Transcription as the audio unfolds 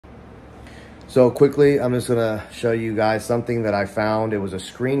So quickly, I'm just gonna show you guys something that I found. It was a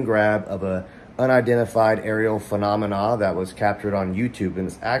screen grab of a unidentified aerial phenomena that was captured on YouTube, and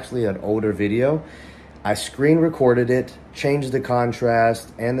it's actually an older video. I screen recorded it, changed the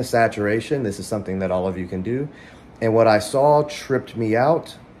contrast and the saturation. This is something that all of you can do. And what I saw tripped me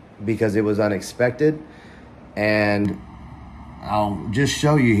out because it was unexpected. And I'll just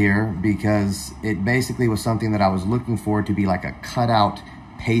show you here because it basically was something that I was looking for to be like a cutout,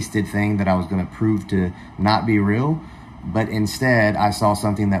 pasted thing that I was going to prove to not be real. But instead, I saw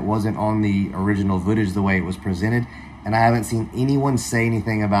something that wasn't on the original footage the way it was presented. And I haven't seen anyone say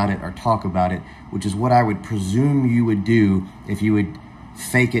anything about it or talk about it, which is what I would presume you would do if you would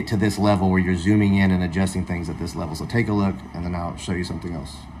fake it to this level where you're zooming in and adjusting things at this level. So take a look and then I'll show you something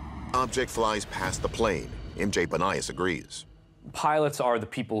else. Object flies past the plane. MJ Banias agrees. Pilots are the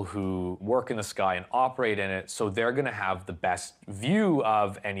people who work in the sky and operate in it, so they're going to have the best view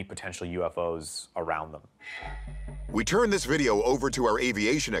of any potential UFOs around them. We turn this video over to our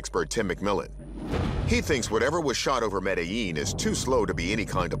aviation expert, Tim McMillan. He thinks whatever was shot over Medellin is too slow to be any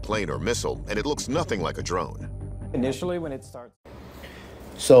kind of plane or missile, and it looks nothing like a drone. Initially, when it starts...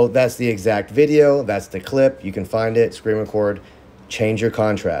 So that's the exact video. That's the clip. You can find it, screen record, change your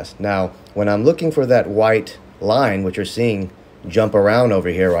contrast. Now, when I'm looking for that white line, which you're seeing jump around over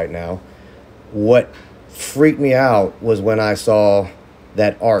here right now, what freaked me out was when I saw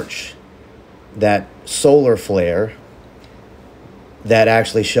that arch, that solar flare that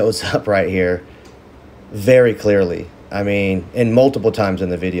actually shows up right here very clearly. I mean, and multiple times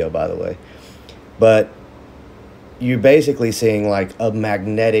in the video, by the way. But you're basically seeing like a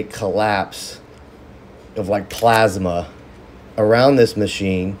magnetic collapse of like plasma around this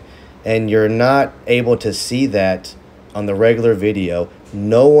machine, and you're not able to see that on the regular video.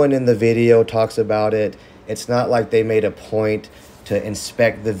 No one in the video talks about it. It's not like they made a point to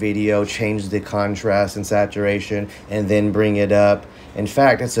inspect the video, change the contrast and saturation, and then bring it up. In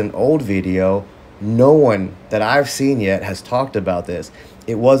fact, it's an old video. No one that I've seen yet has talked about this.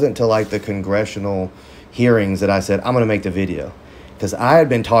 It wasn't till like the congressional hearings that I said, I'm gonna make the video. Because I had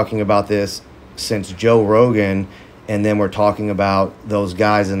been talking about this since Joe Rogan, and then we're talking about those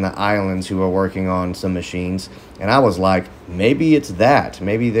guys in the islands who are working on some machines. And I was like, maybe it's that.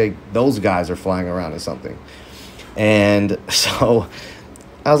 Maybe those guys are flying around or something. And so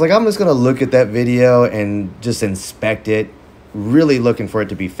I was like, I'm just going to look at that video and just inspect it. Really looking for it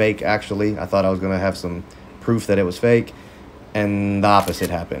to be fake, actually. I thought I was going to have some proof that it was fake. And the opposite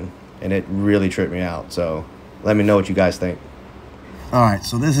happened. And it really tripped me out. So let me know what you guys think. All right,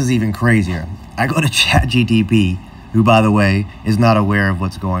 so this is even crazier. I go to ChatGPT, who, by the way, is not aware of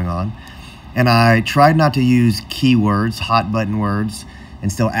what's going on. And I tried not to use keywords, hot button words,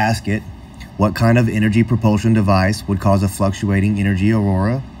 and still ask it, what kind of energy propulsion device would cause a fluctuating energy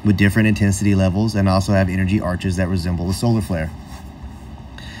aurora with different intensity levels and also have energy arches that resemble a solar flare?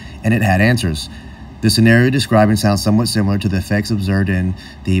 And it had answers. The scenario describing sounds somewhat similar to the effects observed in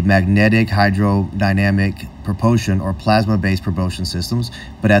the magnetic hydrodynamic propulsion or plasma-based propulsion systems,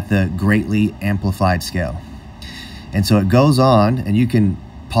 but at the greatly amplified scale. And so it goes on, and you can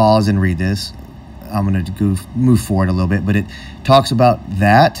pause and read this. I'm going to move forward a little bit, but it talks about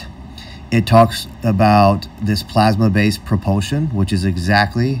that. It talks about this plasma-based propulsion, which is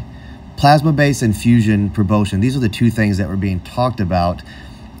exactly plasma-based and fusion propulsion. These are the two things that were being talked about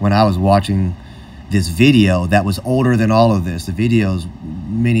when I was watching this video that was older than all of this. The video is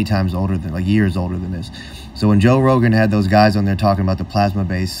many times older than, like years older than this. So when Joe Rogan had those guys on there talking about the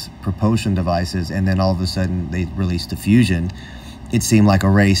plasma-based propulsion devices, and then all of a sudden they released the fusion, it seemed like a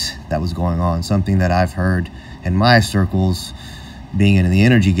race that was going on, something that I've heard in my circles being in the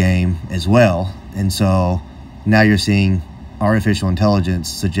energy game as well. And so now you're seeing artificial intelligence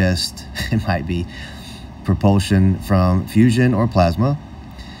suggest it might be propulsion from fusion or plasma.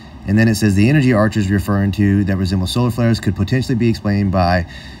 And then it says the energy arches referring to that resemble solar flares could potentially be explained by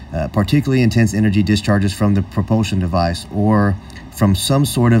particularly intense energy discharges from the propulsion device or from some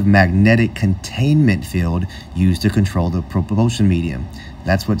sort of magnetic containment field used to control the propulsion medium.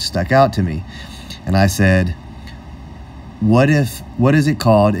 That's what stuck out to me. And I said, what is it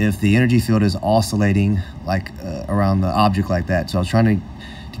called if the energy field is oscillating like around the object like that? So I was trying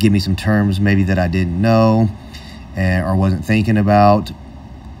to give me some terms maybe that I didn't know or wasn't thinking about.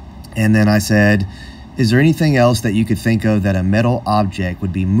 And then I said, is there anything else that you could think of that a metal object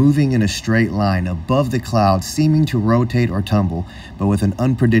would be moving in a straight line above the clouds, seeming to rotate or tumble, but with an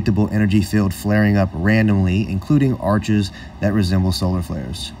unpredictable energy field flaring up randomly, including arches that resemble solar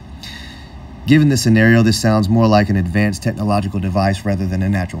flares? Given this scenario, this sounds more like an advanced technological device rather than a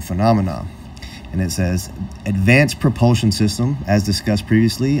natural phenomenon. And it says, advanced propulsion system, as discussed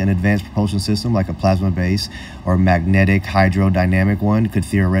previously, an advanced propulsion system like a plasma base or magnetic hydrodynamic one could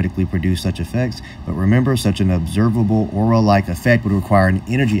theoretically produce such effects. But remember, such an observable aura-like effect would require an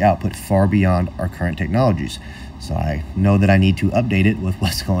energy output far beyond our current technologies. So I know that I need to update it with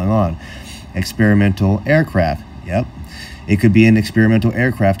what's going on. Experimental aircraft. Yep. It could be an experimental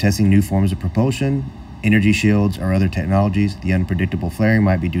aircraft testing new forms of propulsion, energy shields, or other technologies. The unpredictable flaring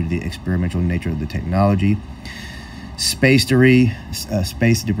might be due to the experimental nature of the technology. Space debris, a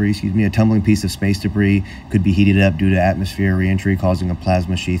tumbling piece of space debris could be heated up due to atmosphere re-entry, causing a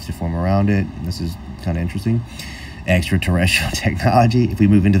plasma sheath to form around it. This is kind of interesting. Extraterrestrial technology. If we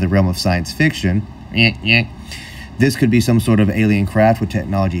move into the realm of science fiction, this could be some sort of alien craft with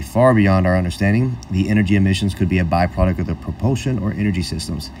technology far beyond our understanding. The energy emissions could be a byproduct of the propulsion or energy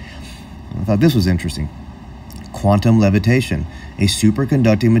systems. I thought this was interesting. Quantum levitation. A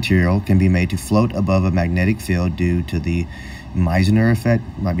superconducting material can be made to float above a magnetic field due to the Meissner effect.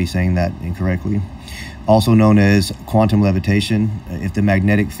 Might be saying that incorrectly. Also known as quantum levitation. If the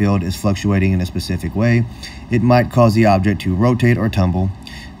magnetic field is fluctuating in a specific way, it might cause the object to rotate or tumble.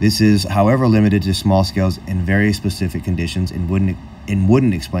 This is, however, limited to small scales in very specific conditions and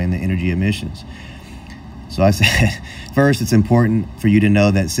wouldn't explain the energy emissions. So I said, first, it's important for you to know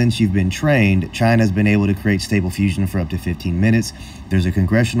that since you've been trained, China has been able to create stable fusion for up to 15 minutes. There's a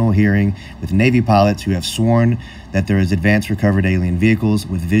congressional hearing with Navy pilots who have sworn that there is advanced recovered alien vehicles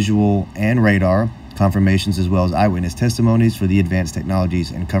with visual and radar confirmations, as well as eyewitness testimonies for the advanced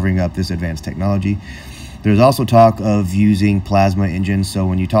technologies and covering up this advanced technology. There's also talk of using plasma engines. So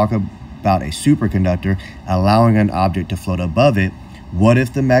when you talk about a superconductor allowing an object to float above it, what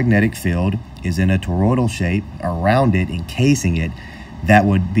if the magnetic field is in a toroidal shape around it, encasing it? That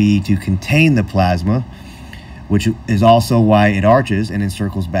would be to contain the plasma, which is also why it arches and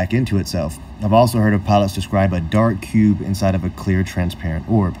encircles back into itself. I've also heard of pilots describe a dark cube inside of a clear, transparent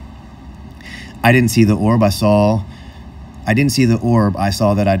orb. I didn't see the orb. I saw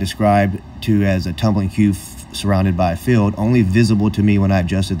that I described to as a tumbling cube surrounded by a field, only visible to me when I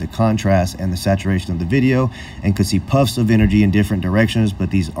adjusted the contrast and the saturation of the video and could see puffs of energy in different directions, but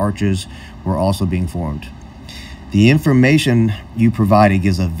these arches were also being formed. The information you provided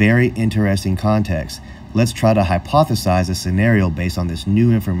gives a very interesting context. Let's try to hypothesize a scenario based on this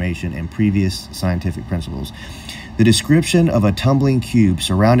new information and previous scientific principles. The description of a tumbling cube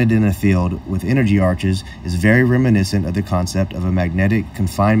surrounded in a field with energy arches is very reminiscent of the concept of a magnetic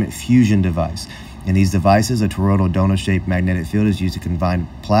confinement fusion device. In these devices, a toroidal donut-shaped magnetic field is used to confine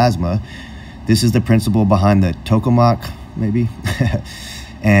plasma. This is the principle behind the tokamak, maybe,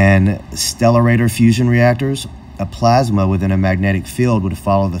 and stellarator fusion reactors. A plasma within a magnetic field would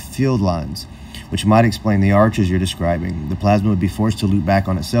follow the field lines, which might explain the arches you're describing. The plasma would be forced to loop back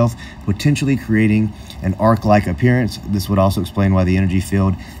on itself, potentially creating an arc-like appearance. This would also explain why the energy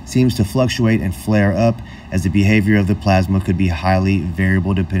field seems to fluctuate and flare up, as the behavior of the plasma could be highly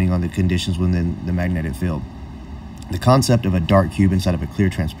variable depending on the conditions within the magnetic field. The concept of a dark cube inside of a clear,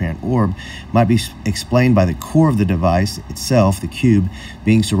 transparent orb might be explained by the core of the device itself, the cube,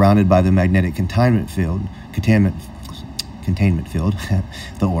 being surrounded by the magnetic containment field,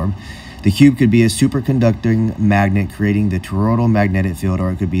 the orb. The cube could be a superconducting magnet creating the toroidal magnetic field, or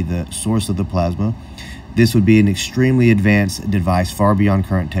it could be the source of the plasma. This would be an extremely advanced device far beyond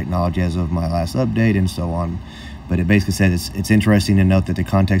current technology as of my last update, and so on. But it basically said it's interesting to note that the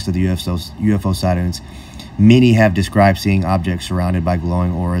context of the UFO sightings, many have described seeing objects surrounded by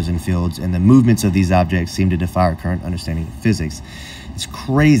glowing auras and fields, and the movements of these objects seem to defy our current understanding of physics. It's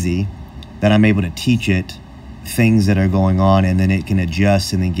crazy that I'm able to teach it things that are going on, and then it can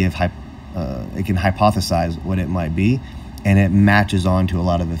adjust and then it can hypothesize what it might be, and it matches on to a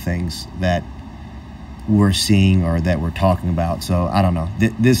lot of the things that we're seeing or that we're talking about. So I don't know.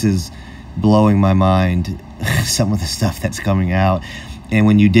 This is blowing my mind, some of the stuff that's coming out. And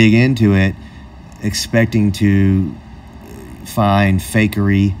when you dig into it, expecting to find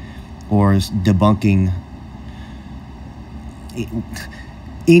fakery or debunking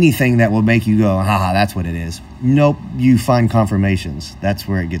anything that will make you go, haha, that's what it is. Nope, you find confirmations. That's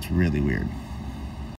where it gets really weird.